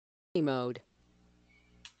Mode.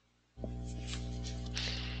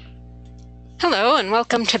 Hello, and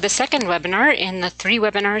welcome to the second webinar in the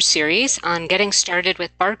 3-webinar series on getting started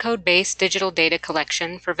with barcode-based digital data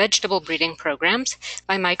collection for vegetable breeding programs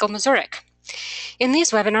by Michael Mazurek. In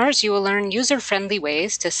these webinars, you will learn user-friendly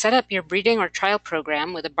ways to set up your breeding or trial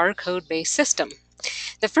program with a barcode-based system.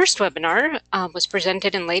 The first webinar was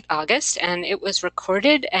presented in late August, and it was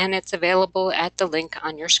recorded, and it's available at the link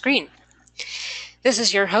on your screen. This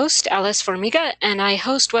is your host, Alice Formiga, and I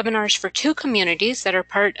host webinars for two communities that are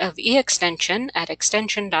part of eExtension at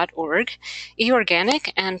extension.org,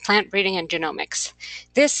 eOrganic, and Plant Breeding and Genomics.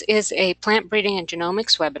 This is a plant breeding and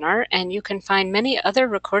genomics webinar, and you can find many other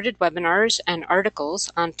recorded webinars and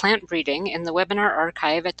articles on plant breeding in the webinar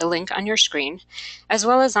archive at the link on your screen, as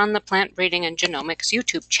well as on the Plant Breeding and Genomics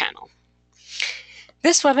YouTube channel.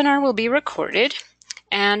 This webinar will be recorded,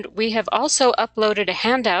 and we have also uploaded a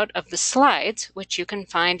handout of the slides, which you can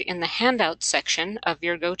find in the Handouts section of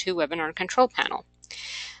your GoToWebinar control panel.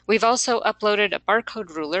 We've also uploaded a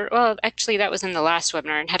barcode ruler. Well, actually, that was in the last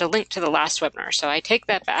webinar and had a link to the last webinar, so I take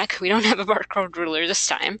that back. We don't have a barcode ruler this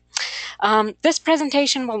time. This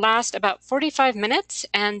presentation will last about 45 minutes,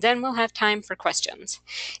 and then we'll have time for questions.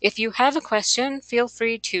 If you have a question, feel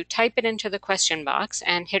free to type it into the question box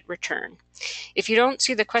and hit return. If you don't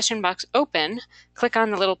see the question box open, click on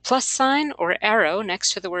the little plus sign or arrow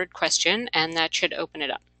next to the word question, and that should open it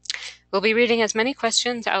up. We'll be reading as many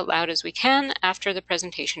questions out loud as we can after the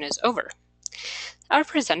presentation is over. Our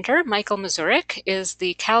presenter, Michael Mazurek, is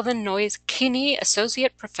the Calvin Noyes Kinney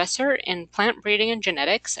Associate Professor in Plant Breeding and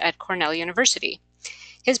Genetics at Cornell University.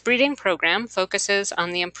 His breeding program focuses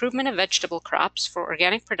on the improvement of vegetable crops for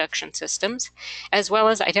organic production systems, as well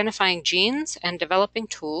as identifying genes and developing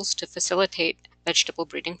tools to facilitate vegetable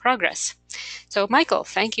breeding progress. So, Michael,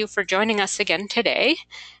 thank you for joining us again today,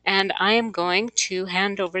 and I am going to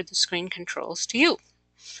hand over the screen controls to you.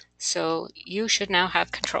 So you should now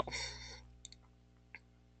have control.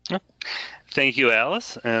 Thank you,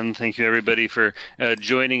 Alice, and thank you everybody for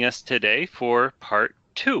joining us today for part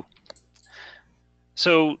 2.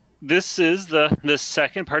 So this is the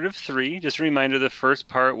second part of 3. Just a reminder, the first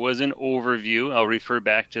part was an overview. I'll refer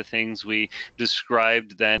back to things we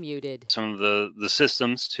described then, Muted. some of the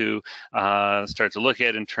systems to start to look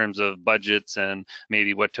at in terms of budgets and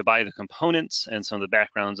maybe what to buy, the components, and some of the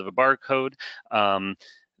backgrounds of a barcode.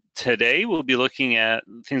 Today, we'll be looking at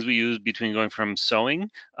things we use between going from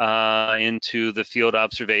sowing into the field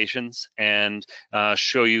observations and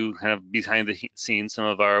show you kind of behind the scenes some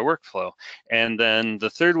of our workflow. And then the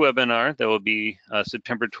third webinar, that will be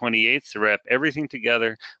September 28th, to wrap everything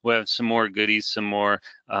together. We'll have some more goodies, some more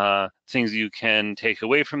things you can take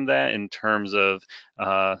away from that in terms of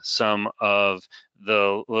some of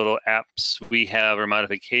the little apps we have or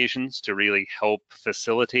modifications to really help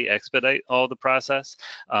facilitate, expedite all the process.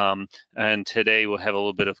 And today we'll have a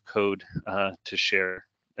little bit of code to share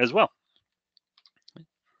as well.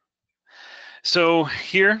 So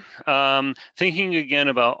here, thinking again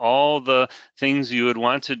about all the things you would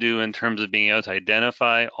want to do in terms of being able to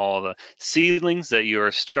identify all the seedlings that you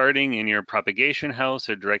are starting in your propagation house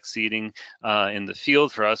or direct seeding in the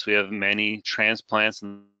field. For us, we have many transplants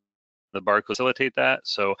and the barcode facilitate that.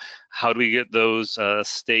 So how do we get those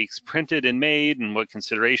stakes printed and made, and what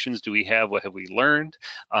considerations do we have? What have we learned?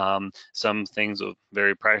 Some things are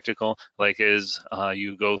very practical, like is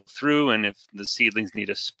you go through, and if the seedlings need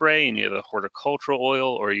a spray and you have a horticultural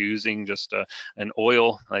oil, or you're using just an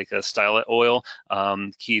oil like a stylet oil,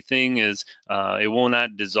 key thing is it will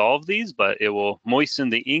not dissolve these, but it will moisten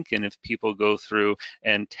the ink. And if people go through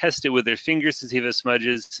and test it with their fingers to see if it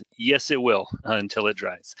smudges, yes, it will until it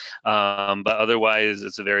dries. But otherwise,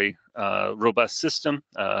 it's a very robust system,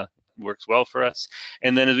 works well for us.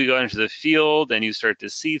 And then as we go into the field and you start to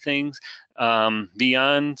see things,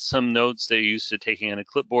 beyond some notes they're used to taking on a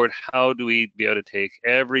clipboard, how do we be able to take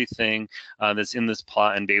everything that's in this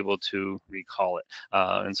plot and be able to recall it?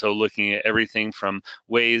 And so looking at everything from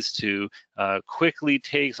ways to quickly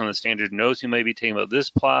take some of the standard notes you might be taking about this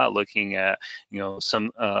plot, looking at some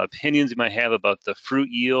opinions you might have about the fruit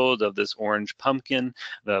yield of this orange pumpkin,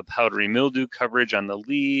 the powdery mildew coverage on the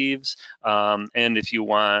leaves, and if you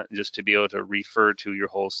want just to be able to refer to your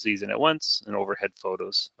whole season at once, and overhead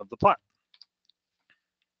photos of the plot.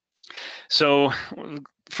 So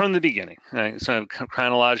from the beginning, right, so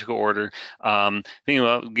chronological order, thinking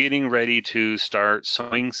about getting ready to start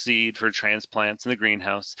sowing seed for transplants in the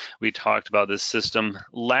greenhouse. We talked about this system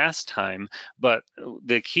last time, but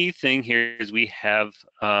the key thing here is we have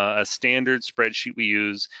a standard spreadsheet we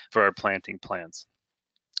use for our planting plans.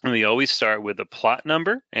 And we always start with a plot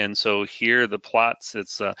number, and so here the plots,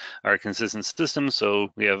 it's our consistent system,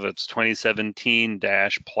 so we have it's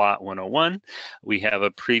 2017-plot 101. We have a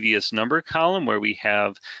previous number column where we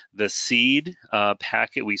have the seed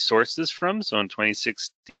packet we sourced this from, so in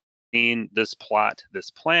 2016, this plot, this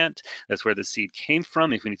plant, that's where the seed came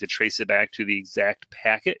from. If we need to trace it back to the exact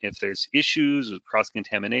packet, if there's issues with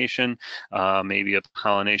cross-contamination, maybe a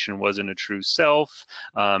pollination wasn't a true self,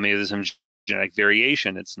 maybe there's some genetic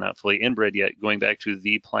variation, it's not fully inbred yet, going back to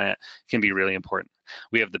the plant can be really important.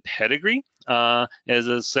 We have the pedigree as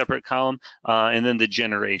a separate column, and then the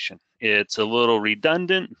generation. It's a little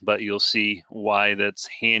redundant, but you'll see why that's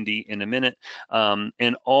handy in a minute.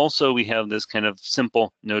 And also we have this kind of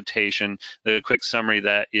simple notation, the quick summary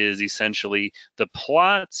that is essentially the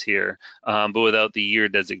plots here, but without the year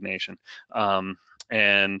designation.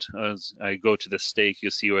 And as I go to the stake, you'll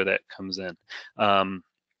see where that comes in.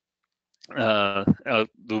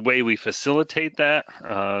 The way we facilitate that,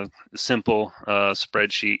 simple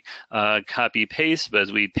spreadsheet copy paste, but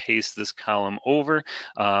as we paste this column over,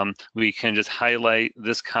 we can just highlight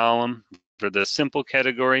this column for the simple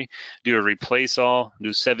category, do a replace all,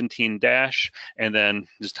 do 17 dash, and then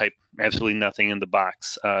just type absolutely nothing in the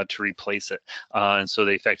box to replace it. And so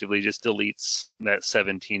they effectively just deletes that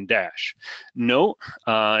 17 dash. Note,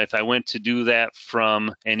 if I went to do that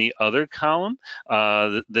from any other column,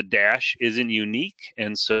 the dash isn't unique,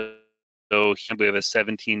 and so here we have a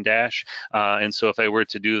 17 dash, and so if I were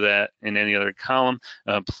to do that in any other column,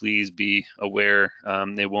 please be aware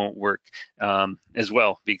it won't work as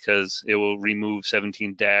well, because it will remove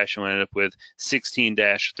 17 dash and we'll end up with 16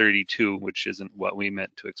 dash 32, which isn't what we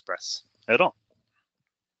meant to express at all.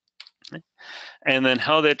 And then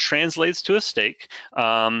how that translates to a stake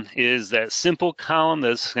is that simple column.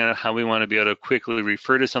 That's kind of how we want to be able to quickly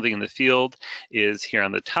refer to something in the field, is here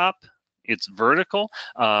on the top. It's vertical,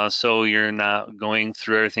 so you're not going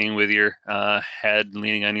through everything with your head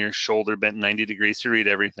leaning on your shoulder bent 90 degrees to read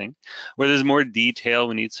everything. Where there's more detail,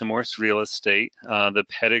 we need some more real estate. The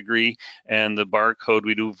pedigree and the barcode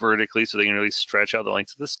we do vertically, so they can really stretch out the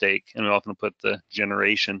length of the stake, and we often put the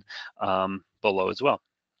generation below as well.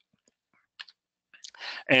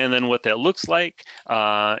 And then what that looks like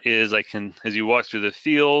is as you walk through the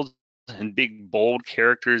field, and big bold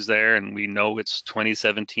characters there, and we know it's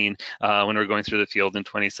 2017 when we're going through the field in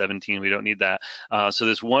 2017. We don't need that. So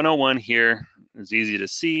this 101 here is easy to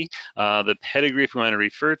see. The pedigree, if we want to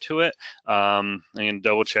refer to it, I can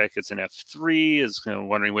double check it's an F3, is kind of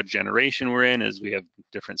wondering what generation we're in, as we have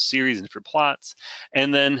different series and different plots.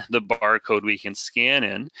 And then the barcode we can scan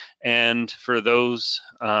in. And for those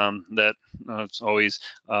that it's always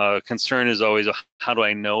concern is always, how do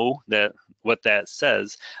I know that what that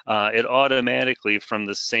says? It automatically, from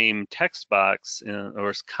the same text box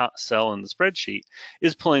or cell in the spreadsheet,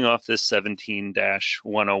 is pulling off this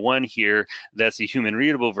 17-101 here. That's the human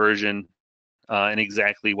readable version, and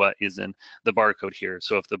exactly what is in the barcode here.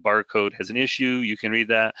 So if the barcode has an issue, you can read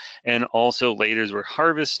that. And also later, as we're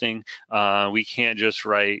harvesting, we can't just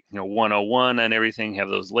write 101 on everything, have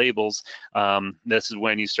those labels. This is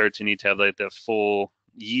when you start to need to have like the full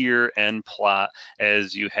year end plot,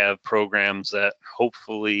 as you have programs that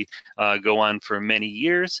hopefully go on for many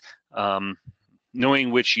years.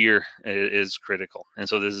 Knowing which year is critical. And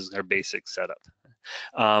so this is our basic setup.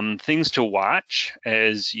 Things to watch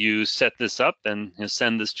as you set this up and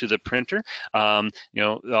send this to the printer.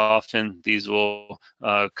 Often these will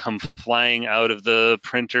come flying out of the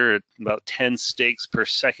printer at about 10 stakes per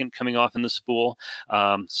second coming off in the spool.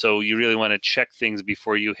 So you really want to check things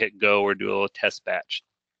before you hit go or do a little test batch.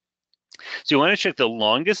 So you want to check the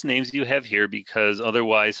longest names you have here, because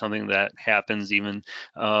otherwise something that happens, even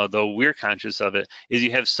though we're conscious of it, is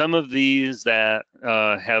you have some of these that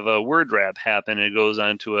have a word wrap happen, and it goes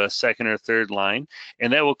on to a second or third line,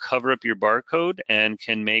 and that will cover up your barcode and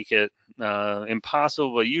can make it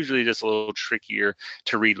impossible, but usually just a little trickier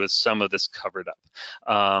to read with some of this covered up.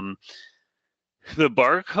 The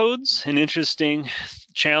barcodes, an interesting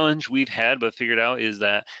challenge we've had but figured out, is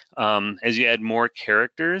that as you add more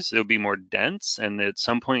characters, it'll be more dense, and at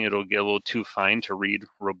some point it'll get a little too fine to read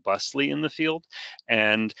robustly in the field,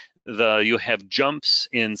 and you'll have jumps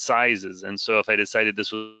in sizes. And so if I decided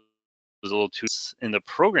this was a little too in the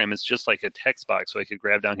program, it's just like a text box, so I could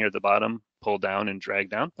grab down here at the bottom, pull down, and drag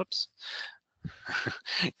down. Oops.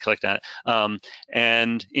 clicked on it.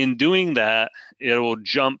 And in doing that, it will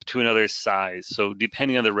jump to another size. So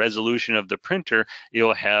depending on the resolution of the printer,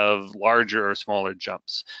 you'll have larger or smaller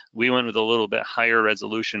jumps. We went with a little bit higher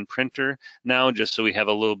resolution printer now, just so we have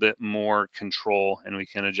a little bit more control and we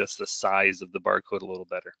can adjust the size of the barcode a little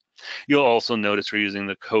better. You'll also notice we're using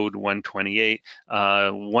the code 128,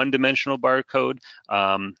 one-dimensional barcode.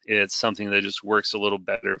 It's something that just works a little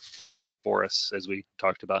better for us, as we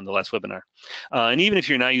talked about in the last webinar. And even if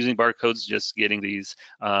you're not using barcodes, just getting these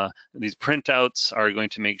printouts are going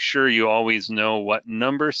to make sure you always know what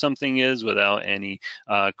number something is without any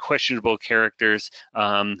questionable characters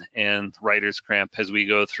and writer's cramp as we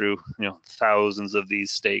go through thousands of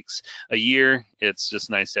these steaks a year. It's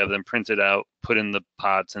just nice to have them printed out, put in the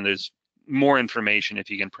pots, and there's more information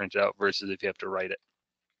if you can print it out versus if you have to write it.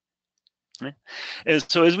 And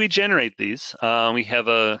so as we generate these, we have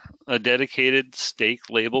a dedicated steak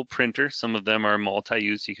label printer. Some of them are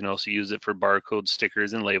multi-use. You can also use it for barcode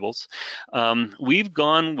stickers and labels. We've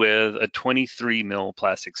gone with a 23 mil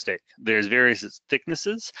plastic steak. There's various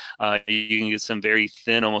thicknesses. You can get some very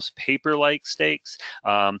thin, almost paper-like steaks.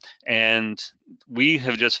 And we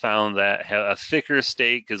have just found that a thicker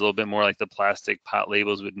steak is a little bit more like the plastic pot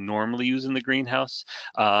labels would normally use in the greenhouse,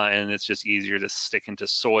 and it's just easier to stick into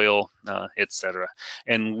soil, etc.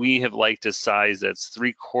 And we have liked a size that's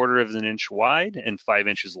 3/4 of an inch wide and 5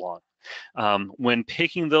 inches long. When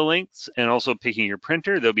picking the lengths and also picking your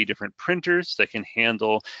printer, there'll be different printers that can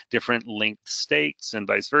handle different length steaks and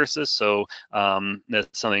vice versa. So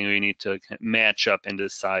that's something we need to match up and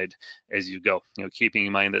decide as you go, keeping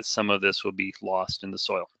in mind that some of this will be lost in the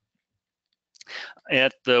soil.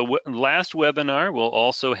 At the last webinar, we'll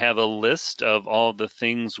also have a list of all the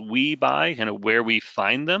things we buy, kind of where we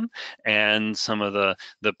find them, and some of the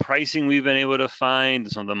pricing we've been able to find,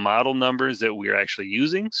 some of the model numbers that we're actually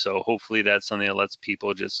using. So hopefully that's something that lets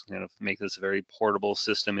people just make this a very portable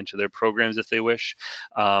system into their programs if they wish.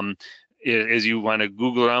 As you want to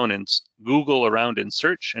Google around and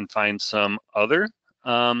search and find some other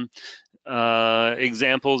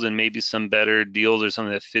examples and maybe some better deals or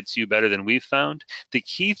something that fits you better than we've found. The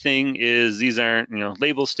key thing is these aren't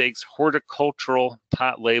label steaks, horticultural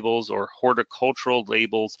pot labels or horticultural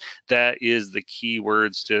labels. That is the key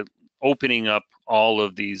words to opening up all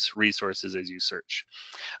of these resources as you search.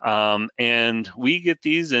 And we get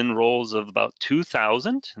these in rolls of about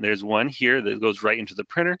 2,000. There's one here that goes right into the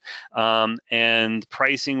printer. And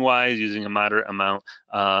pricing wise, using a moderate amount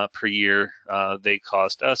per year, they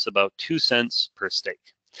cost us about 2 cents per steak.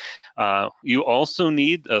 You also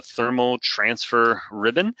need a thermal transfer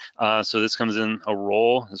ribbon. So this comes in a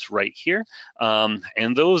roll, it's right here.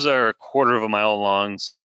 And those are 1/4 of a mile long,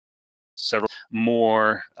 several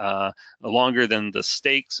more longer than the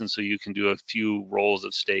steaks, and so you can do a few rolls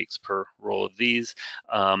of steaks per roll of these.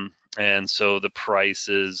 And so the price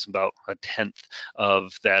is about 1/10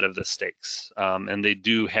 of that of the steaks. And they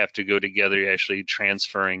do have to go together. You're actually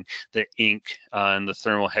transferring the ink and the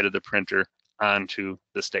thermal head of the printer onto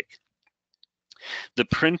the steak. The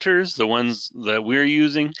printers, the ones that we're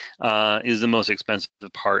using, is the most expensive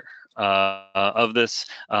part of this.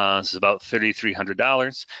 This is about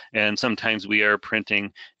 $3,300, and sometimes we are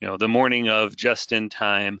printing, the morning of just in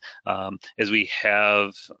time, as we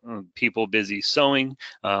have people busy sewing.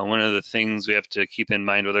 One of the things we have to keep in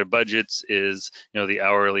mind with our budgets is, the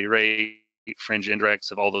hourly rate, fringe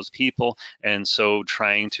indirects of all those people, and so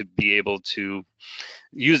trying to be able to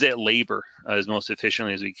use that labor as most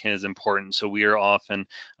efficiently as we can is important. So we are often,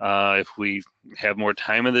 if we have more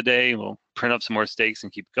time in the day, we'll print up some more steaks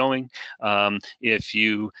and keep going. If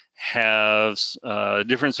you have a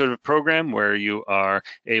different sort of program where you are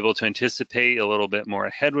able to anticipate a little bit more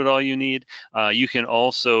ahead with all you need, you can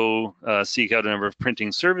also seek out a number of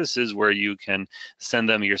printing services where you can send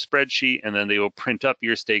them your spreadsheet and then they will print up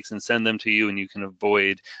your steaks and send them to you, and you can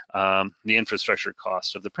avoid the infrastructure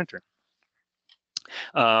cost of the printer.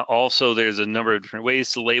 Also, there's a number of different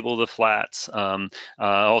ways to label the flats.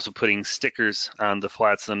 Also putting stickers on the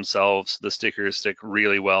flats themselves. The stickers stick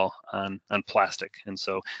really well on plastic, and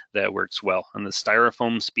so that works well. On the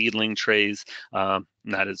styrofoam speedling trays,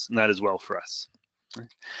 not as well for us.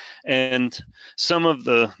 And some of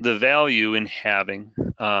the value in having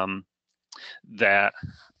that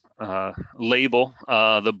label,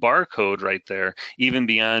 the barcode right there, even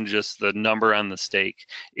beyond just the number on the steak,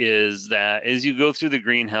 is that as you go through the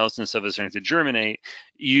greenhouse and stuff is starting to germinate,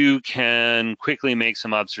 you can quickly make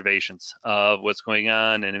some observations of what's going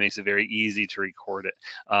on, and it makes it very easy to record it.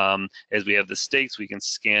 As we have the stakes, we can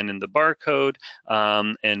scan in the barcode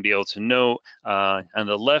and be able to note. On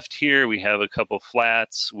the left here, we have a couple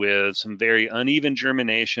flats with some very uneven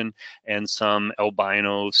germination and some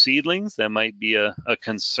albino seedlings. That might be a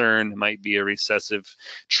concern, might be a recessive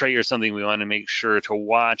trait or something we want to make sure to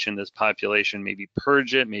watch in this population, maybe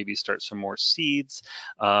purge it, maybe start some more seeds.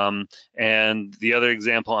 And the other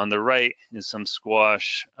example on the right is some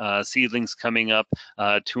squash seedlings coming up,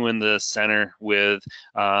 two in the center with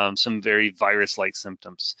some very virus-like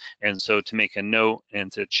symptoms. And so to make a note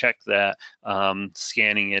and to check that,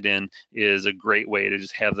 scanning it in is a great way to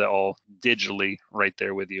just have that all digitally right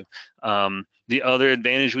there with you. The other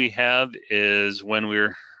advantage we have is when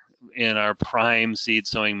we're in our prime seed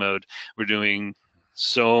sowing mode, we're doing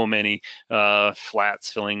so many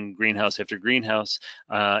flats filling greenhouse after greenhouse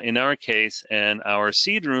in our case, and our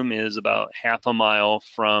seed room is about half a mile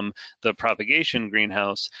from the propagation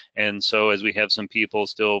greenhouse. And so as we have some people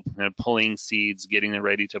still pulling seeds, getting them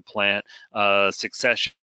ready to plant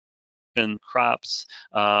succession crops,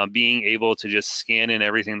 being able to just scan in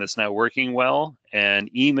everything that's not working well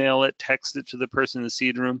and email it, text it to the person in the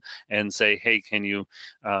seed room and say, hey, can you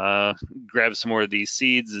grab some more of these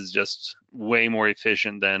seeds, is just way more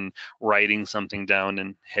efficient than writing something down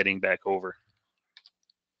and heading back over.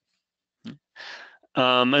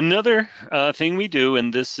 Another thing we do,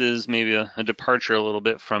 and this is maybe a departure a little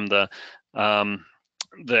bit from the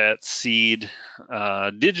that seed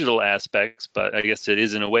digital aspects, but I guess it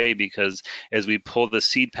is in a way, because as we pull the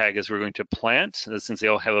seed packets we're going to plant, since they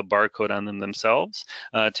all have a barcode on them themselves,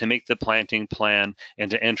 to make the planting plan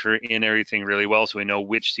and to enter in everything really well so we know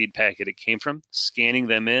which seed packet it came from. Scanning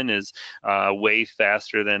them in is way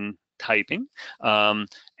faster than typing.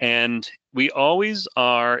 And we always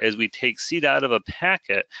are, as we take seed out of a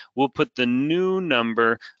packet, we'll put the new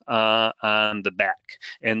number on the back.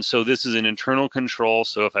 And so this is an internal control.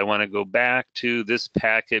 So if I want to go back to this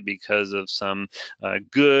packet because of some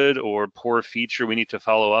good or poor feature we need to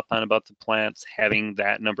follow up on about the plants, having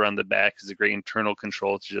that number on the back is a great internal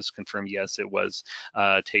control to just confirm, yes, it was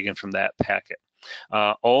taken from that packet.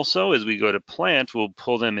 Also, as we go to plant, we'll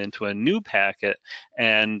pull them into a new packet,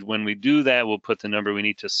 and when we do that, we'll put the number we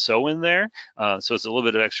need to sow in there. So it's a little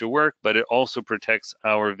bit of extra work, but it also protects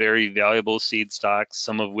our very valuable seed stocks,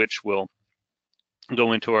 some of which will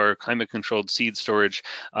go into our climate-controlled seed storage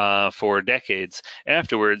for decades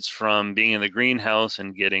afterwards, from being in the greenhouse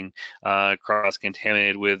and getting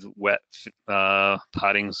cross-contaminated with wet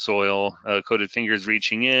potting soil, coated fingers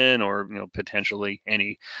reaching in, or potentially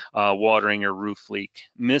any watering or roof leak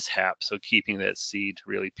mishap. So keeping that seed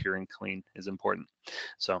really pure and clean is important.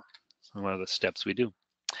 So one of the steps we do.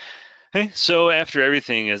 Okay, so after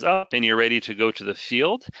everything is up and you're ready to go to the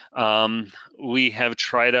field, we have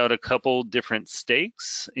tried out a couple different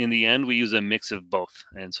stakes. In the end, we use a mix of both.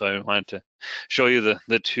 And so I wanted to show you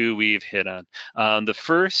the two we've hit on. The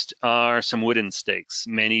first are some wooden stakes.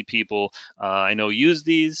 Many people I know use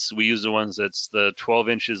these. We use the ones that's the 12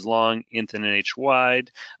 inches long, inch and an inch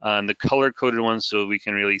wide, and the color-coded ones so we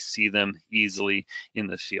can really see them easily in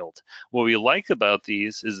the field. What we like about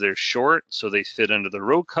these is they're short, so they fit under the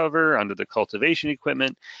row cover, under the cultivation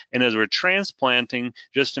equipment, and as we're transplanting,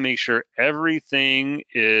 just to make sure everything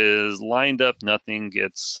is lined up, nothing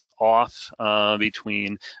gets off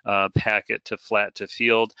between packet to flat to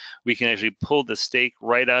field, we can actually pull the stake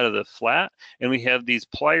right out of the flat, and we have these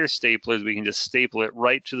plier staplers. We can just staple it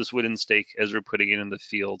right to this wooden stake as we're putting it in the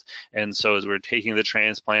field. And so as we're taking the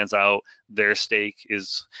transplants out, their stake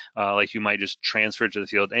is like you might just transfer it to the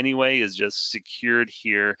field anyway, is just secured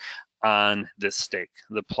here on this stake.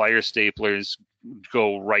 The plier staplers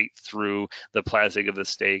go right through the plastic of the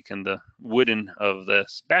stake and the wooden of the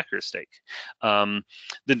backer stake.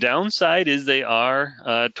 The downside is they are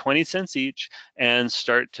 20 cents each and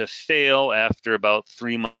start to fail after about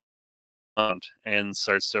 3 months and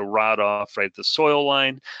starts to rot off right at the soil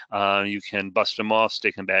line. You can bust them off,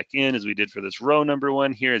 stick them back in, as we did for this row number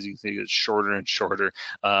one here. As you can see, it's shorter and shorter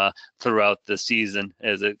throughout the season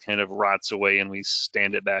as it kind of rots away and we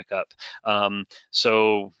stand it back up.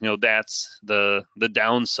 So that's the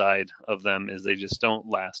downside of them, is they just don't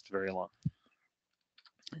last very long.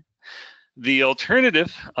 The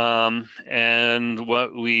alternative, and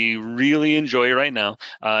what we really enjoy right now,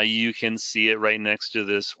 you can see it right next to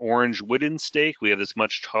this orange wooden stake. We have this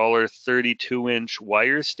much taller 32-inch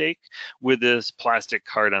wire stake with this plastic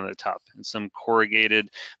card on the top and some corrugated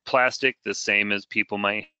plastic, the same as people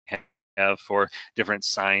might have have for different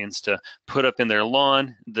signs to put up in their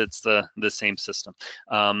lawn. That's the same system.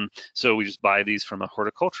 So we just buy these from a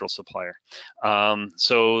horticultural supplier.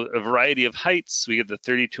 So a variety of heights. We get the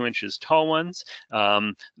 32 inches tall ones.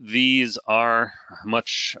 These are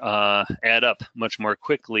much add up much more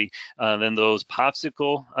quickly than those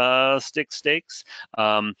popsicle stick stakes.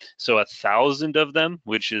 So 1,000 of them,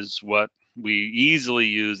 which is what we easily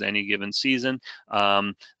use any given season.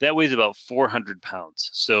 That weighs about 400 pounds.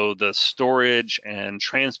 So the storage and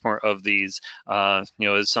transport of these,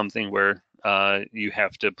 is something where you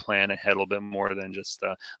have to plan ahead a little bit more than just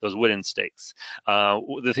those wooden stakes.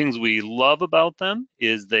 The things we love about them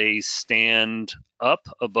is they stand up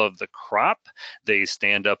above the crop, they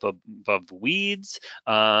stand up above weeds,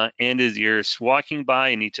 and as you're walking by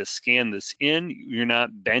and need to scan this in, you're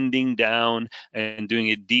not bending down and doing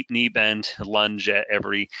a deep knee bend lunge at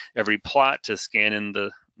every plot to scan in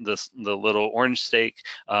the little orange stake.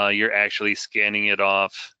 You're actually scanning it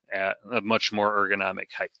off at a much more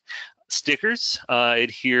ergonomic height. Stickers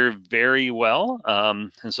adhere very well,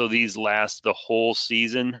 and so these last the whole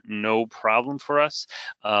season, no problem for us.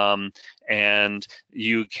 And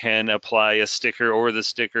you can apply a sticker over the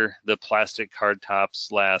sticker. The plastic card tops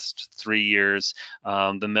last 3 years.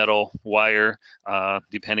 The metal wire,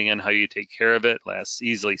 depending on how you take care of it, lasts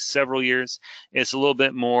easily several years. It's a little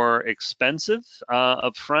bit more expensive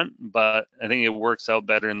up front, but I think it works out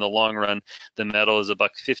better in the long run. The metal is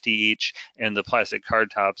 $1.50 each, and the plastic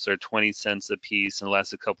card tops are 20 cents a piece, and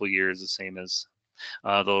lasts a couple years, the same as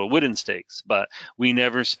the wooden stakes. But we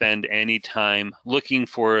never spend any time looking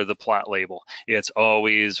for the plot label. It's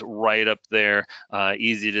always right up there,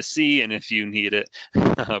 easy to see, and if you need it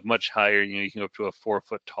much higher, you can go up to a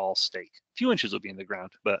 4-foot tall stake. A few inches will be in the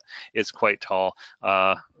ground, but it's quite tall.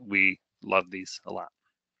 We love these a lot.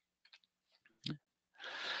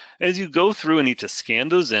 As you go through and need to scan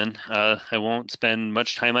those in, I won't spend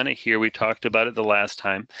much time on it here. We talked about it the last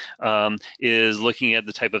time, is looking at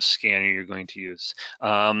the type of scanner you're going to use.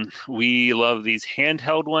 We love these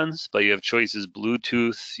handheld ones, but you have choices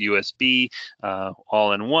Bluetooth, USB,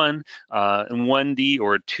 all-in-one, and 1D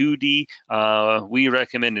or 2D. We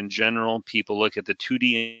recommend in general people look at the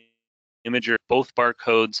 2D imager, both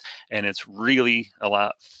barcodes, and it's really a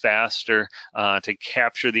lot faster to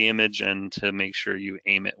capture the image and to make sure you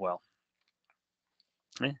aim it well.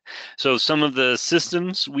 Okay. So some of the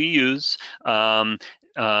systems we use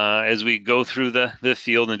as we go through the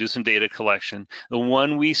field and do some data collection. The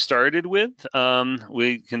one we started with,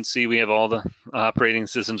 we can see we have all the operating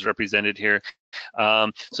systems represented here.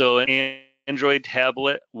 So an Android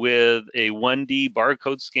tablet with a 1D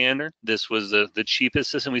barcode scanner. This was the cheapest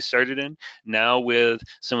system we started in. Now with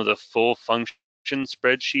some of the full function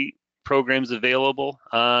spreadsheet programs available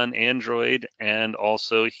on Android and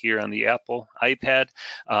also here on the Apple iPad,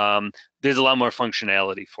 there's a lot more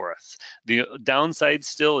functionality for us. The downside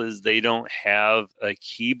still is they don't have a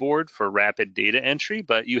keyboard for rapid data entry,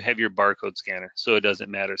 but you have your barcode scanner, so it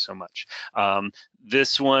doesn't matter so much.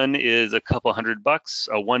 This one is a couple $100,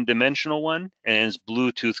 a one-dimensional one, and is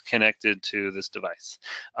Bluetooth connected to this device.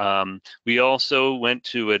 We also went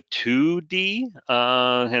to a 2D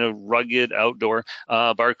kind of rugged outdoor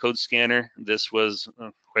barcode scanner. This was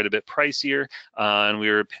quite a bit pricier, and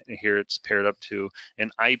we were here. It's paired up to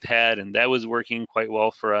an iPad, and that was working quite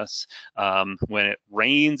well for us. When it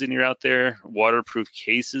rains and you're out there, waterproof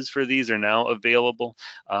cases for these are now available.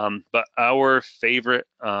 But our favorite,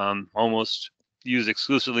 almost used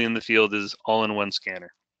exclusively in the field, is all-in-one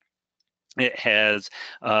scanner. It has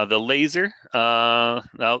the laser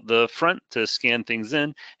out the front to scan things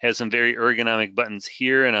in, has some very ergonomic buttons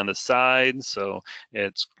here and on the side, so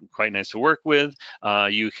it's quite nice to work with.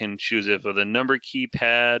 You can choose it with a number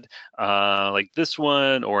keypad like this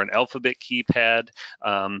one, or an alphabet keypad.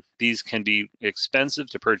 These can be expensive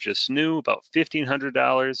to purchase new, about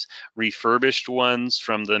 $1,500. Refurbished ones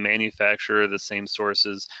from the manufacturer, the same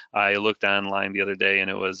sources. I looked online the other day and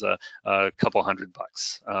it was a couple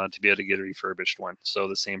 $100 to be able to get a refurbished one. So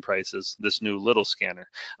the same price as this new little scanner.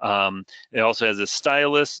 It also has a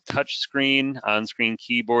stylus, touch screen, on-screen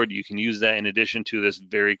keyboard. You can use that in addition to this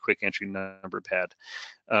very quick entry number pad.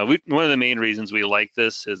 One of the main reasons we like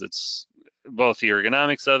this is it's both the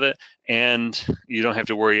ergonomics of it, and you don't have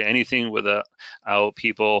to worry anything without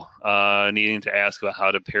people needing to ask about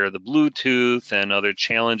how to pair the Bluetooth and other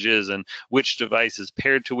challenges and which device is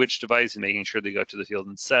paired to which device and making sure they go to the field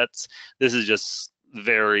in sets. This is just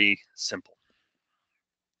very simple.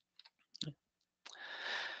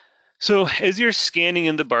 So as you're scanning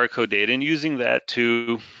in the barcode data and using that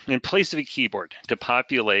to, in place of a keyboard, to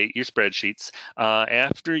populate your spreadsheets,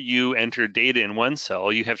 after you enter data in one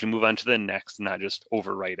cell, you have to move on to the next, not just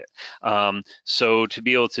overwrite it. So to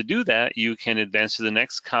be able to do that, you can advance to the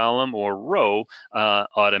next column or row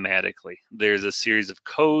automatically. There's a series of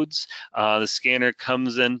codes the scanner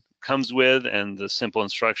comes with, and the simple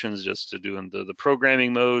instructions just to do in the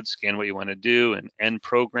programming mode, scan what you want to do, and end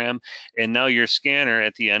program. And now your scanner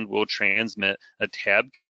at the end will transmit a tab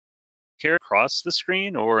character across the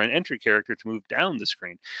screen or an enter character to move down the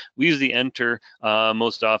screen. We use the enter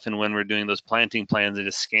most often when we're doing those planting plans and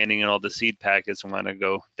just scanning in all the seed packets and want to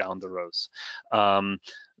go down the rows.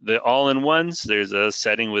 The all-in-ones, there's a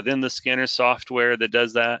setting within the scanner software that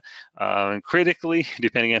does that. And critically,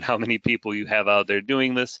 depending on how many people you have out there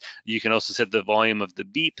doing this, you can also set the volume of the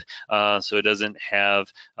beep so it doesn't have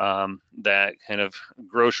that kind of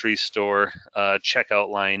grocery store checkout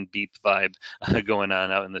line beep vibe going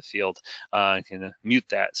on out in the field. Can mute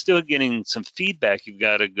that. Still getting some feedback. You've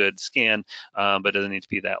got a good scan, but it doesn't need to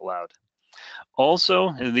be that loud.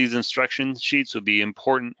 Also, these instruction sheets will be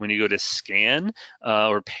important when you go to scan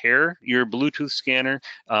or pair your Bluetooth scanner.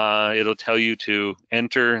 It'll tell you to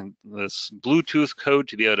enter this Bluetooth code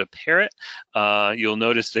to be able to pair it. You'll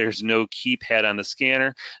notice there's no keypad on the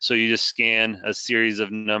scanner, so you just scan a series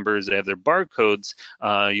of numbers that have their barcodes.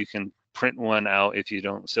 You can print one out if you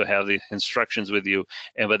don't still have the instructions with you,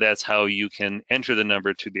 but that's how you can enter the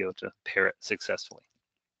number to be able to pair it successfully.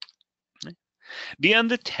 Be on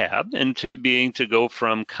the tab and to being to go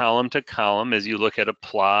from column to column as you look at a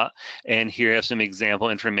plot. And here I have some example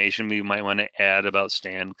information we might want to add about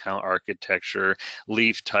stand count, architecture,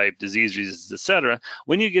 leaf type, disease reasons, etc.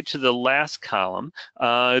 When you get to the last column,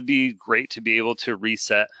 it'd be great to be able to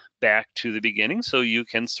reset back to the beginning so you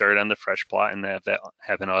can start on the fresh plot and have that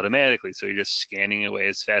happen automatically. So you're just scanning away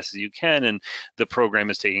as fast as you can and the program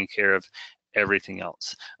is taking care of everything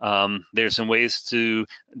else. There's some ways to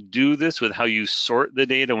do this with how you sort the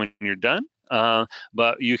data when you're done.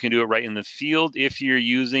 But you can do it right in the field if you're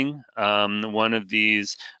using one of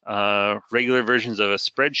these regular versions of a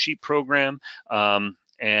spreadsheet program.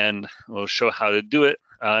 And we'll show how to do it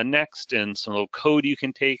next, and some little code you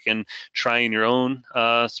can take and try in your own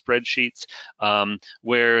spreadsheets.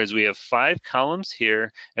 Whereas we have 5 columns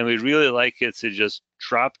here, and we'd really like it to just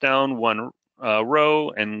drop down one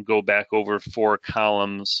row and go back over 4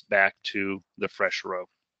 columns back to the fresh row.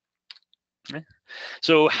 Okay.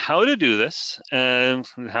 So how to do this, and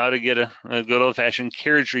how to get a good old-fashioned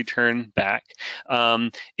carriage return back,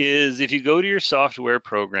 is if you go to your software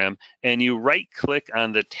program and you right-click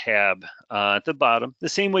on the tab at the bottom, the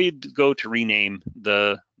same way you'd go to rename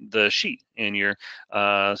the sheet in your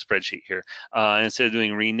spreadsheet here. Instead of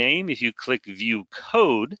doing rename, if you click View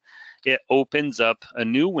Code, it opens up a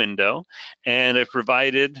new window, and I've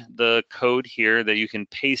provided the code here that you can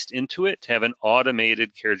paste into it to have an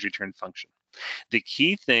automated carriage return function. The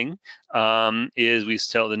key thing is we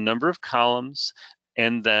tell the number of columns,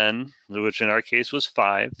 and then, which in our case was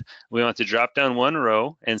 5, we want to drop down one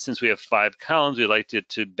row, and since we have 5 columns, we like it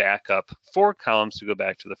to back up 4 columns to go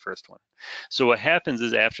back to the first one. So what happens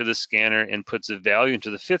is after the scanner inputs a value into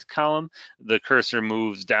the 5th column, the cursor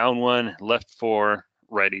moves down 1, left 4,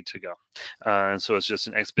 ready to go. And so it's just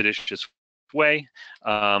an expeditious way,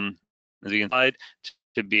 as you can slide,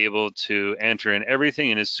 to be able to enter in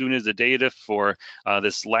everything. And as soon as the data for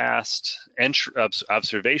this last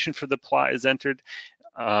observation for the plot is entered,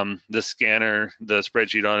 the scanner, the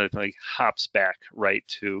spreadsheet automatically hops back right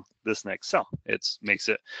to this next cell. It makes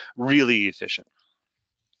it really efficient.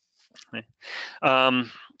 Okay.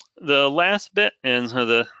 The last bit, and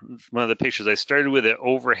one of the pictures I started with, an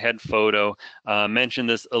overhead photo, mentioned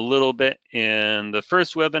this a little bit in the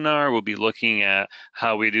first webinar. We'll be looking at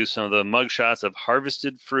how we do some of the mugshots of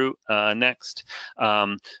harvested fruit next.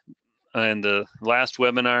 In the last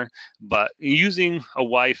webinar, but using a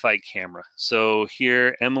Wi-Fi camera. So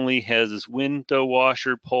here, Emily has this window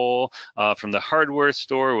washer pole from the hardware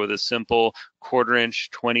store with a simple 1/4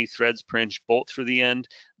 inch, 20 threads per inch bolt through the end.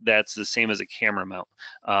 That's the same as a camera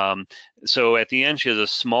mount. So at the end, she has a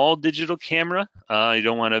small digital camera. You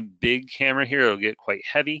don't want a big camera here, it'll get quite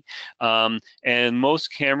heavy. And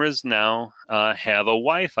most cameras now have a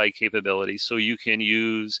Wi-Fi capability, so you can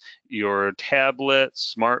use your tablet,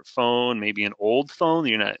 smartphone, maybe an old phone that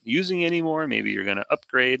you're not using anymore. Maybe you're going to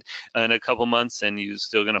upgrade in a couple months and you're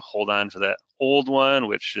still going to hold on to that old one,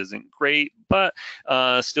 which isn't great, but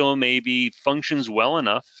still maybe functions well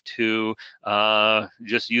enough to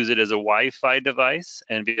just use it as a Wi-Fi device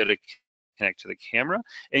and be able to connect to the camera.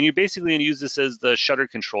 And you're basically going to use this as the shutter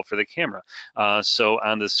control for the camera. So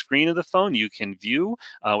on the screen of the phone, you can view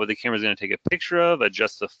what the camera is going to take a picture of,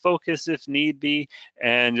 adjust the focus if need be,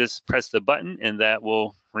 and just press the button, and that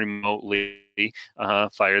will remotely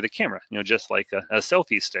fire the camera, just like a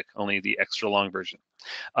selfie stick, only the extra long version.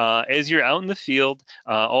 As you're out in the field,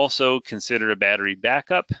 also consider a battery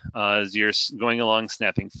backup as you're going along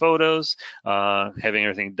snapping photos. Having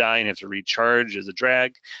everything die and have to recharge is a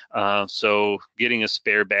drag. So getting a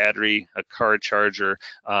spare battery, a car charger,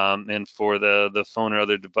 and for the phone or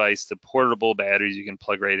other device, the portable batteries you can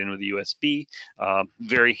plug right in with a USB.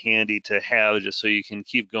 Very handy to have just so you can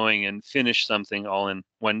keep going and finish something all in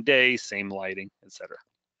one day, same lighting, etc.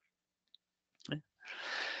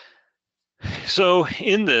 So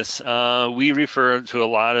in this, we refer to a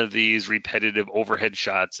lot of these repetitive overhead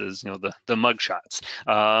shots as, the mug shots.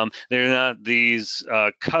 They're not these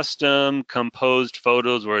custom composed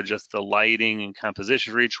photos where just the lighting and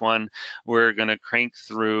composition for each one. We're going to crank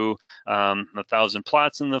through 1,000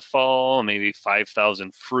 plots in the fall, maybe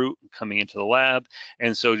 5,000 fruit coming into the lab.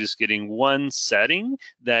 And so just getting one setting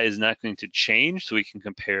that is not going to change, so we can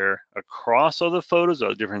compare across all the photos, all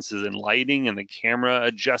the differences in lighting and the camera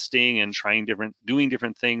adjusting and doing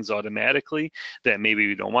different things automatically that maybe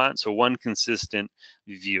we don't want. So one consistent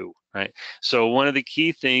view, right? So one of the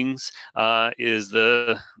key things is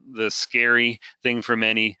the scary thing for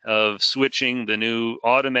many of switching the new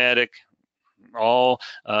automatic,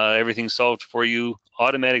 everything solved for you,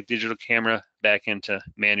 automatic digital camera back into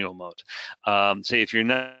manual mode. Say if you're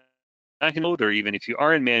not in mode, or even if you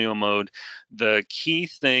are in manual mode, the key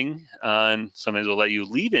thing, and sometimes we'll let you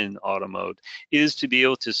leave in auto mode, is to be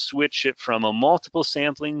able to switch it from a multiple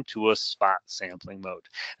sampling to a spot sampling mode.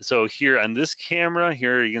 So here on this camera,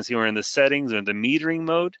 here you can see we're in the settings or the metering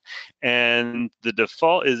mode, and the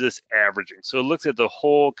default is this averaging. So it looks at the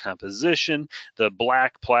whole composition, the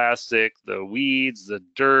black plastic, the weeds, the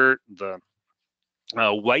dirt, the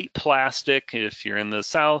white plastic, if you're in the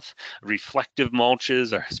south, reflective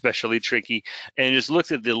mulches are especially tricky, and just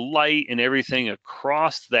looks at the light and everything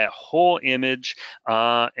across that whole image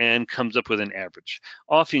and comes up with an average.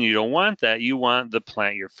 Often you don't want that, you want the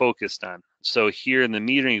plant you're focused on. So here in the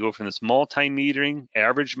metering, you go from this multi-metering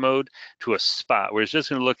average mode to a spot where it's just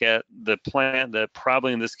going to look at the plant that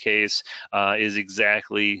probably in this case is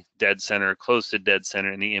exactly dead center, close to dead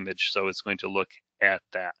center in the image. So it's going to look at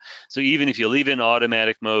that. So even if you leave it in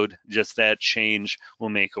automatic mode, just that change will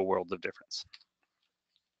make a world of difference.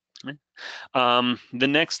 The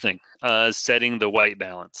next thing is setting the white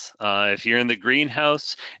balance. If you're in the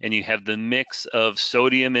greenhouse and you have the mix of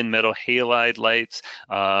sodium and metal halide lights,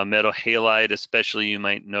 metal halide especially, you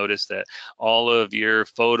might notice that all of your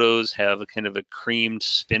photos have a kind of a creamed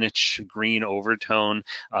spinach green overtone.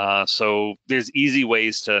 So there's easy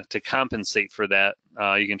ways to compensate for that.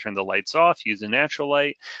 You can turn the lights off, use a natural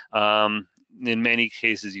light. In many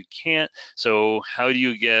cases you can't. So how do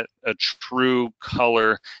you get a true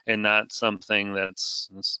color and not something that's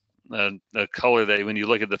a color that when you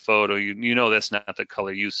look at the photo, you know that's not the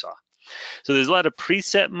color you saw? So there's a lot of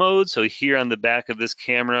preset modes. So here on the back of this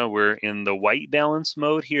camera, we're in the white balance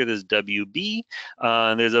mode here. There's WB.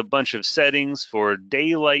 There's a bunch of settings for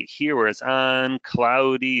daylight here where it's on,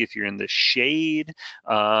 cloudy if you're in the shade,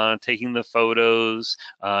 taking the photos,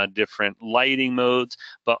 different lighting modes.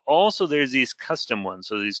 But also there's these custom ones.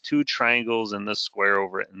 So these two triangles and the square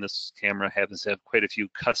over it. And this camera happens to have quite a few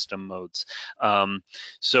custom modes.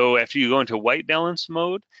 So after you go into white balance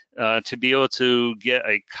mode, to be able to get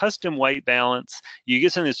a custom white balance, you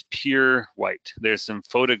get something that's pure white. There's some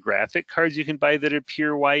photographic cards you can buy that are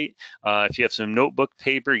pure white. If you have some notebook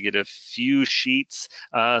paper, you get a few sheets.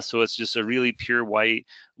 So it's just a really pure white.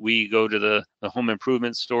 We go to the home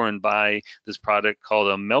improvement store and buy this product called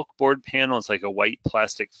a milk board panel. It's like a white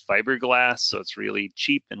plastic fiberglass, so it's really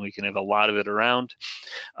cheap and we can have a lot of it around.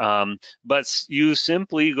 But you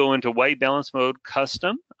simply go into white balance mode,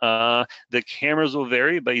 custom. The cameras will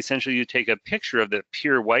vary, but essentially you take a picture of the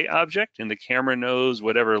pure white object and the camera knows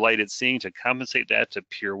whatever light it's seeing to compensate that to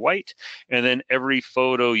pure white. And then every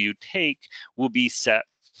photo you take will be set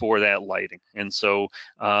for that lighting. And so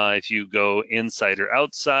if you go inside or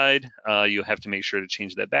outside, you'll have to make sure to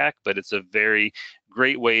change that back, but it's a very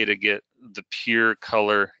great way to get the pure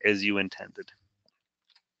color as you intended.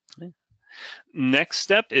 Okay. Next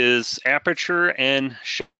step is aperture and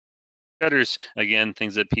shutters, again,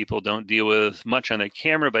 things that people don't deal with much on the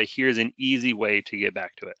camera, but here's an easy way to get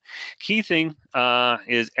back to it. Key thing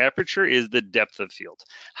is aperture is the depth of field.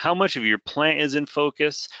 How much of your plant is in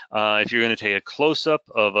focus? If you're going to take a close-up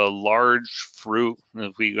of a large fruit,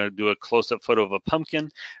 if we're going to do a close-up photo of a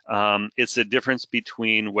pumpkin, it's the difference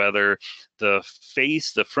between whether the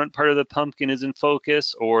face, the front part of the pumpkin is in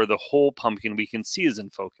focus, or the whole pumpkin we can see is in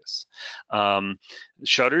focus.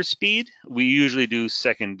 Shutter speed, we usually do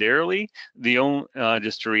secondarily,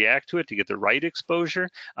 just to react to it, to get the right exposure.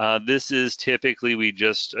 This is typically, we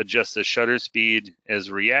just adjust the shutter speed as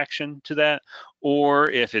a reaction to that, or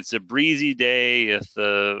if it's a breezy day, if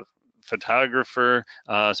the photographer,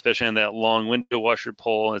 especially on that long window washer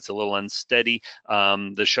pole, it's a little unsteady,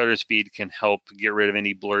 the shutter speed can help get rid of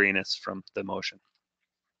any blurriness from the motion.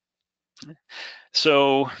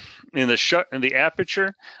 So in the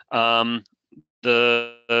aperture,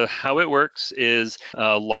 how it works is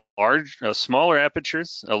smaller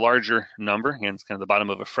apertures, a larger number, and it's kind of the bottom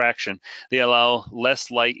of a fraction. They allow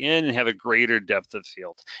less light in and have a greater depth of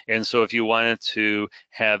field. And so if you wanted to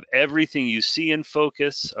have everything you see in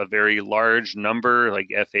focus, a very large number like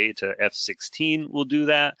f8 to f16 will do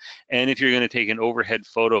that. And if you're going to take an overhead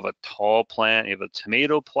photo of a tall plant, you have a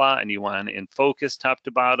tomato plot, and you want it in focus top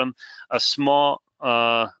to bottom, a small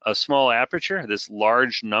aperture, this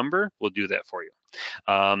large number, will do that for you.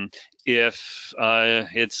 If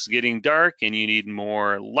it's getting dark and you need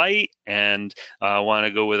more light and want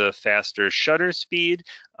to go with a faster shutter speed,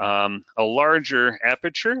 a larger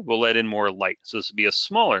aperture will let in more light. So this would be a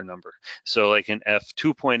smaller number. So like an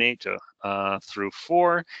f2.8 to through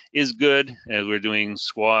 4 is good. As we're doing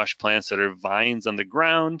squash plants that are vines on the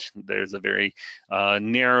ground, there's a very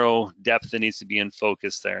narrow depth that needs to be in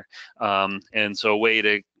focus there. And so a way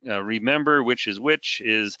to remember which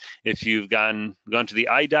is if you've gone to the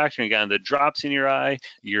eye doctor and gotten the drops in your eye,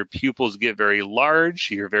 your pupils get very large,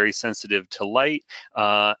 you're very sensitive to light,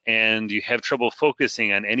 and you have trouble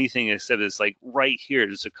focusing on anything except it's like right here,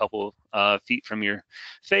 just a couple feet from your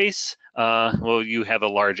face, well, you have a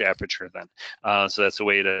large aperture then. So that's a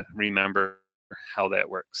way to remember how that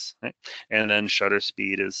works. Right? And then shutter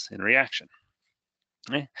speed is in reaction.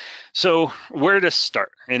 Okay. So where to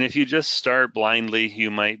start? And if you just start blindly, you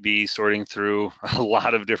might be sorting through a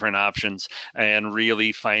lot of different options and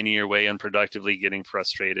really finding your way unproductively, getting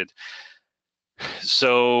frustrated.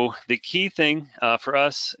 So the key thing for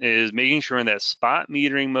us is making sure in that spot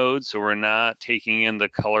metering mode, so we're not taking in the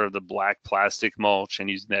color of the black plastic mulch and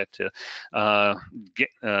using that to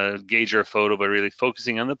gauge our photo, but really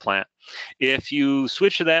focusing on the plant. If you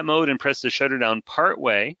switch to that mode and press the shutter down part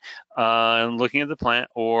way, looking at the plant,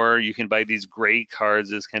 or you can buy these gray cards,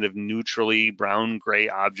 this kind of neutrally brown gray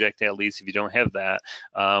object, at least if you don't have that.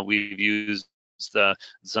 We've used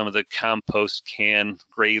some of the compost can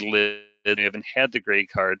gray lid. We haven't had the gray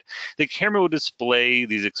card. The camera will display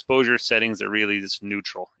these exposure settings that are really just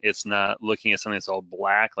neutral. It's not looking at something that's all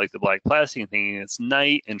black like the black plastic and thinking it's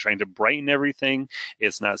night and trying to brighten everything.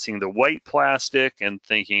 It's not seeing the white plastic and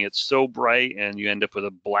thinking it's so bright and you end up with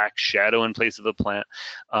a black shadow in place of the plant.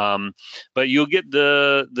 But you'll get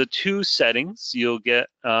the two settings. You'll get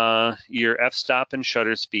your f-stop and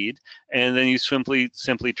shutter speed, and then you simply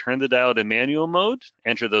turn the dial to manual mode,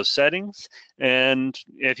 enter those settings, and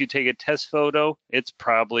if you take a test photo, it's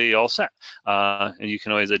probably all set. And you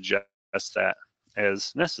can always adjust that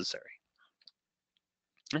as necessary.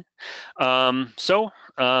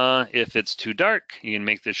 If it's too dark, you can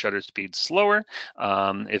make the shutter speed slower.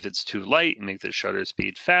 If it's too light, you make the shutter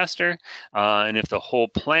speed faster. And if the whole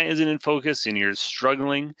plant isn't in focus and you're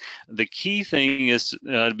struggling, the key thing is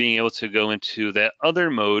being able to go into that other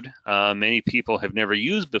mode many people have never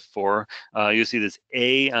used before. You'll see this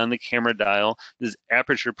A on the camera dial, this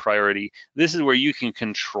aperture priority. This is where you can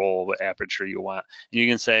control what aperture you want. You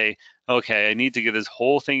can say, okay, I need to get this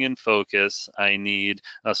whole thing in focus. I need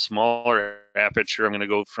a smaller aperture. I'm going to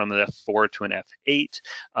go from an f4 to an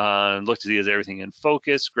f8. Look to see is everything in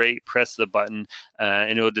focus. Great. Press the button,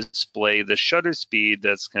 and it will display the shutter speed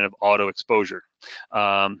that's kind of auto exposure.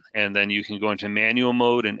 And then you can go into manual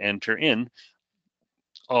mode and enter in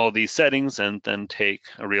all these settings and then take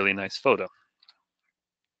a really nice photo.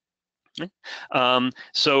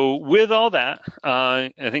 So with all that,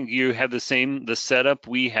 I think you have the setup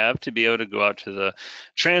we have to be able to go out to the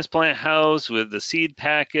transplant house with the seed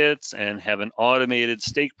packets and have an automated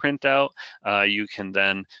stake printout. You can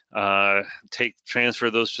then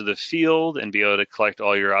transfer those to the field and be able to collect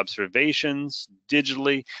all your observations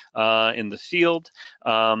digitally in the field.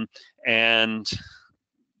 And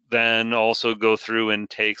then also go through and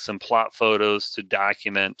take some plot photos to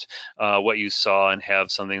document what you saw and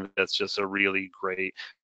have something that's just a really great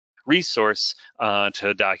resource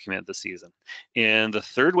to document the season. In the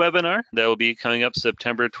third webinar that will be coming up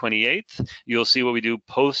September 28th, you'll see what we do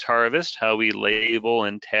post-harvest, how we label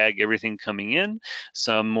and tag everything coming in,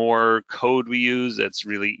 some more code we use that's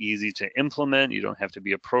really easy to implement. You don't have to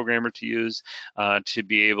be a programmer to use to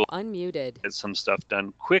be able Unmuted. get some stuff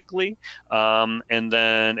done quickly. And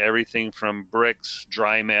then everything from bricks,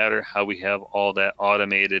 dry matter, how we have all that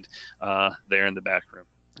automated there in the back room.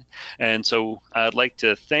 And so I'd like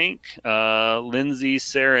to thank Lindsay,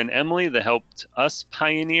 Sarah, and Emily that helped us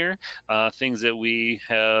pioneer things that we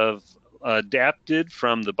have adapted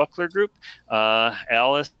from the Buckler Group,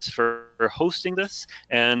 Alice for hosting this,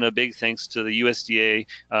 and a big thanks to the USDA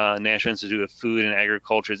National Institute of Food and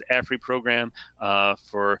Agriculture's AFRI program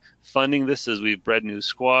for funding this as we've bred new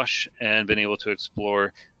squash and been able to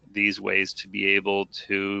explore these ways to be able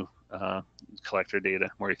to collect our data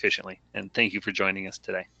more efficiently. And thank you for joining us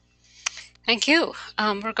today. Thank you.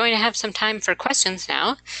 We're going to have some time for questions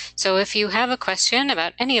now. So if you have a question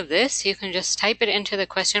about any of this, you can just type it into the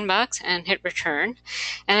question box and hit return.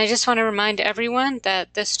 And I just want to remind everyone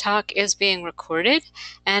that this talk is being recorded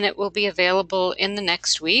and it will be available in the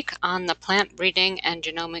next week on the Plant Breeding and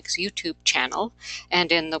Genomics YouTube channel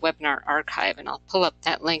and in the webinar archive. And I'll pull up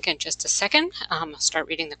that link in just a second. I'll start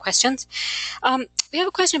reading the questions. We have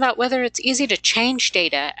a question about whether it's easy to change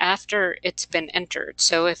data after it's been entered.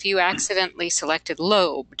 So if you accidentally selected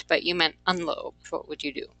lobed, but you meant unlobed, what would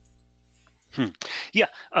you do? Yeah,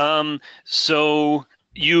 so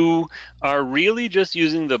you are really just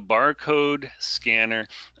using the barcode scanner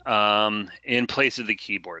in place of the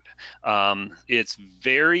keyboard. It's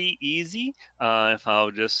very easy. If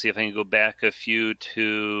I'll just see if I can go back a few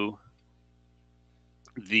to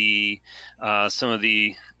the some of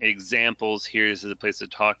the examples here. This is a place to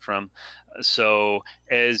talk from. So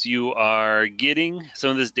as you are getting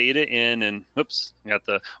some of this data in, and whoops, got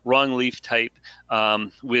the wrong leaf type,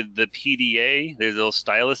 with the PDA, there's a little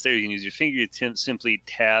stylus there. You can use your finger to simply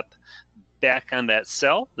tap back on that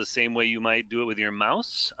cell the same way you might do it with your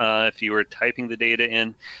mouse if you were typing the data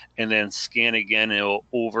in, and then scan again, and it will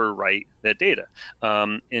overwrite that data.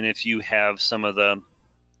 And if you have some of the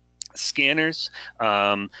scanners,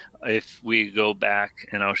 if we go back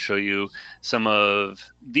and I'll show you some of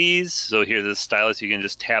these. So here's the stylus. You can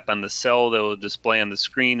just tap on the cell that will display on the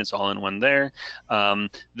screen. It's all in one there.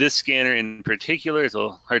 This scanner in particular is a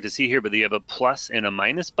little hard to see here, but you have a plus and a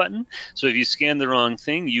minus button. So if you scan the wrong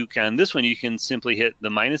thing, you can, this one you can simply hit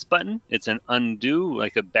the minus button. It's an undo,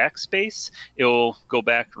 like a backspace. It will go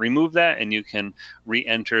back, remove that, and you can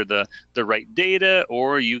re-enter the right data,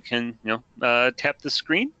 or you can tap the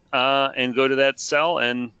screen and go to that cell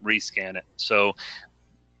and rescan it. So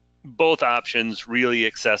both options really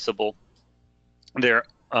accessible. They're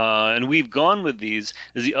and we've gone with these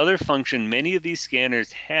as the other function many of these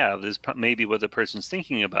scanners have, is maybe what the person's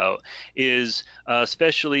thinking about, is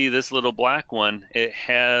especially this little black one, it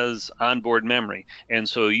has onboard memory. And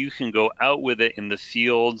so you can go out with it in the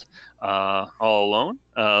field all alone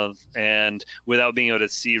and without being able to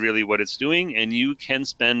see really what it's doing. And you can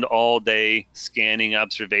spend all day scanning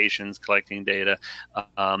observations, collecting data,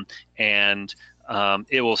 and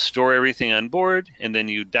it will store everything on board, and then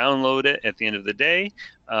you download it at the end of the day.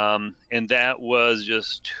 And that was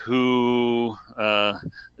just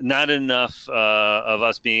not enough of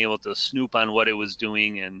us being able to snoop on what it was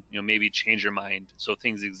doing and maybe change your mind. So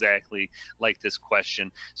things exactly like this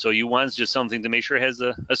question. So you want just something to make sure it has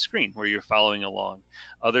a screen where you're following along.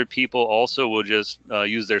 Other people also will just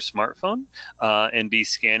use their smartphone and be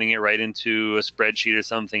scanning it right into a spreadsheet or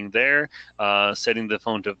something there, setting the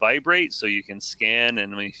phone to vibrate so you can scan,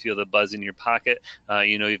 and when you feel the buzz in your pocket,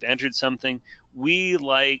 you've entered something. We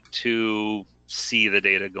like to see the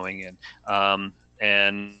data going in,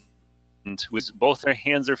 and with both our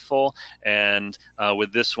hands are full, and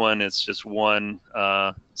with this one, it's just one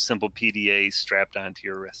simple PDA strapped onto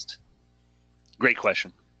your wrist. Great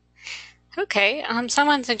question. Okay,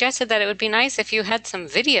 someone suggested that it would be nice if you had some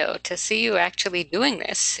video to see you actually doing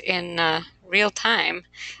this in real time.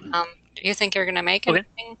 Do you think you're going to make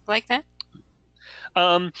anything like that?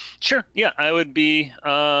 Sure. Yeah, I would be.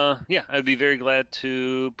 I'd be very glad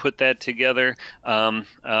to put that together.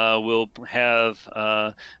 We'll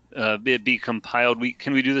have it be compiled.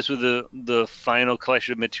 Can we do this with the final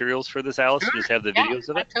collection of materials for this, Alice? Sure. Just have the videos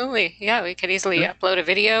of it. Totally. Yeah, we could easily upload a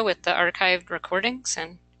video with the archived recordings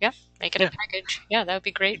and make it a package. Yeah, that would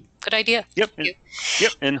be great. Good idea. Yep.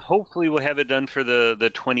 Yep. And hopefully we'll have it done for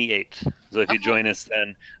the 28th. So if you join us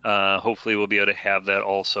then, hopefully we'll be able to have that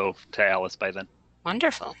also to Alice by then.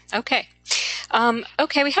 Wonderful. Okay.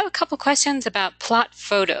 Okay, we have a couple questions about plot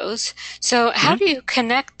photos. So how do you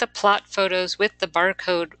connect the plot photos with the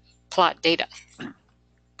barcode plot data?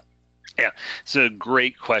 Yeah, it's a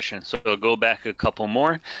great question. So I'll go back a couple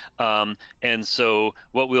more. And so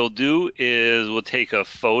what we'll do is we'll take a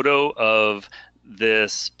photo of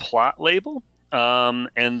this plot label,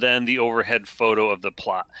 and then the overhead photo of the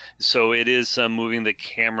plot. So it is moving the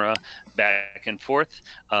camera back and forth.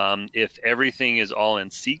 If everything is all in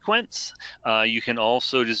sequence, you can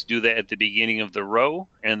also just do that at the beginning of the row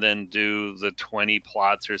and then do the 20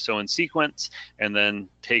 plots or so in sequence, and then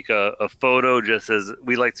take a photo, just as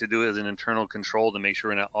we like to do as an internal control to make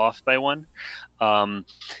sure we're not off by one.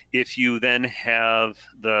 If you then have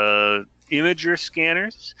the imager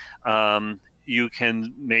scanners, you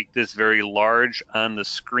can make this very large on the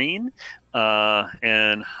screen,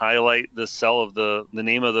 and highlight the cell of the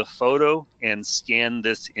name of the photo and scan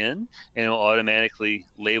this in, and it will automatically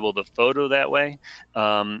label the photo that way.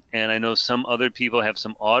 And I know some other people have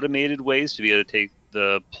some automated ways to be able to take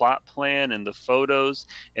the plot plan and the photos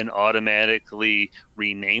and automatically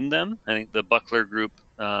rename them. I think the Buckler group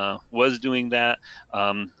was doing that.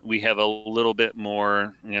 We have a little bit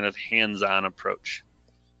more kind of hands-on approach.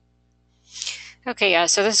 Okay, yeah,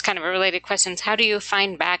 so this is kind of a related question. How do you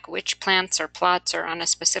find back which plants or plots are on a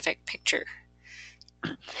specific picture?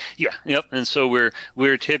 Yeah, yep. And so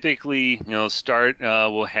we're typically,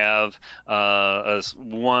 we'll have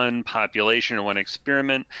one population or one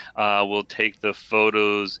experiment. We'll take the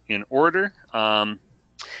photos in order,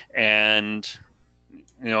 and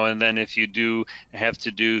and then if you do have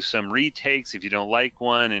to do some retakes, if you don't like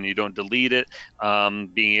one and you don't delete it,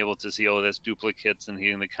 being able to see, oh, that's duplicates, and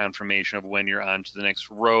getting the confirmation of when you're on to the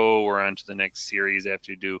next row or on to the next series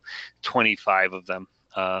after you do 25 of them.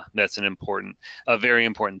 That's a very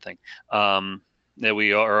important thing, that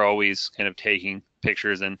we are always kind of taking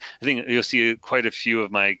pictures. And I think you'll see quite a few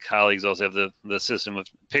of my colleagues also have the system of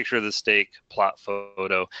picture of the steak, plot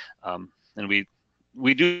photo, and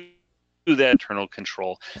we do that internal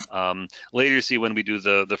control. Later, you see when we do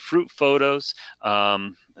the fruit photos,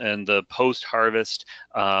 and the post-harvest,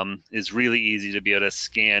 is really easy to be able to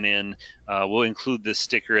scan in. We'll include this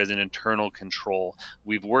sticker as an internal control.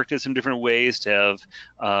 We've worked at some different ways to have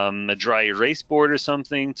a dry erase board or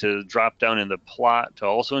something to drop down in the plot to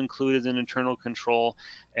also include as an internal control,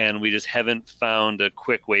 and we just haven't found a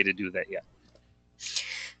quick way to do that yet.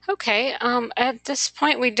 Okay, at this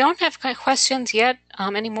point, we don't have questions yet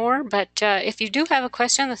anymore, but if you do have a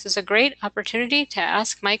question, this is a great opportunity to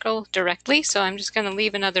ask Michael directly. So I'm just going to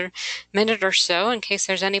leave another minute or so in case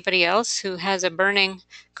there's anybody else who has a burning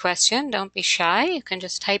question. Don't be shy. You can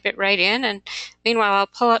just type it right in. And meanwhile,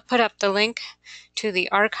 I'll put up the link to the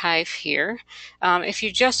archive here. If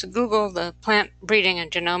you just Google the Plant Breeding and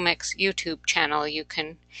Genomics YouTube channel, you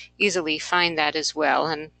can easily find that as well.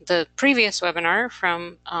 And the previous webinar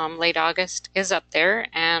from late August is up there,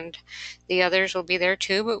 and the others will be there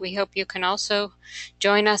too, but we hope you can also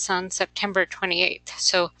join us on September 28th.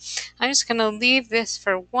 So I'm just going to leave this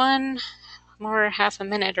for one more half a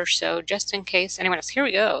minute or so, just in case anyone else. Here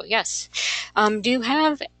we go. Yes. Do you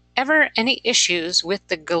have ever any issues with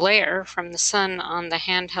the glare from the sun on the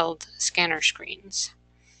handheld scanner screens?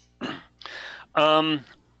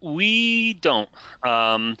 We don't,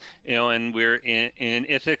 and we're in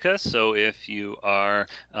Ithaca, so if you are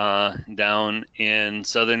down in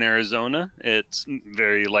southern Arizona, it's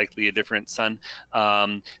very likely a different sun.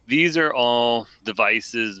 These are all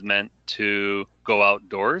devices meant to go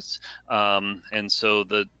outdoors, and so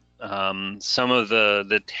some of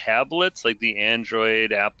the tablets, like the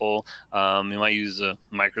Android, Apple, you might use a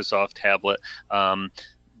Microsoft tablet.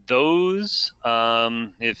 Those,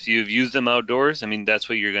 if you've used them outdoors, I mean, that's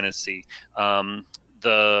what you're going to see.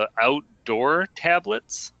 The outdoor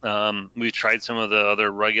tablets, we've tried some of the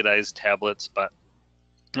other ruggedized tablets, but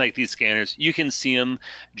like these scanners, you can see them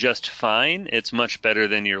just fine. It's much better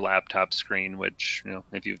than your laptop screen, which,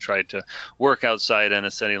 if you've tried to work outside on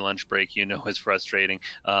a steady lunch break, is frustrating.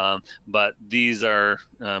 But these are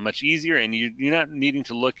much easier, and you're not needing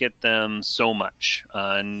to look at them so much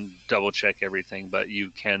and double check everything, but you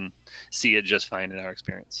can see it just fine in our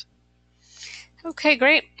experience. Okay,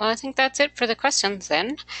 great. Well, I think that's it for the questions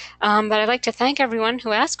then. But I'd like to thank everyone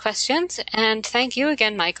who asked questions, and thank you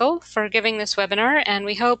again, Michael, for giving this webinar. And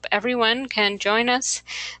we hope everyone can join us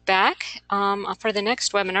back for the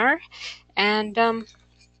next webinar. And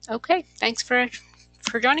okay, thanks for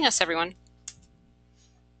joining us, everyone.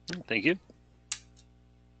 Thank you.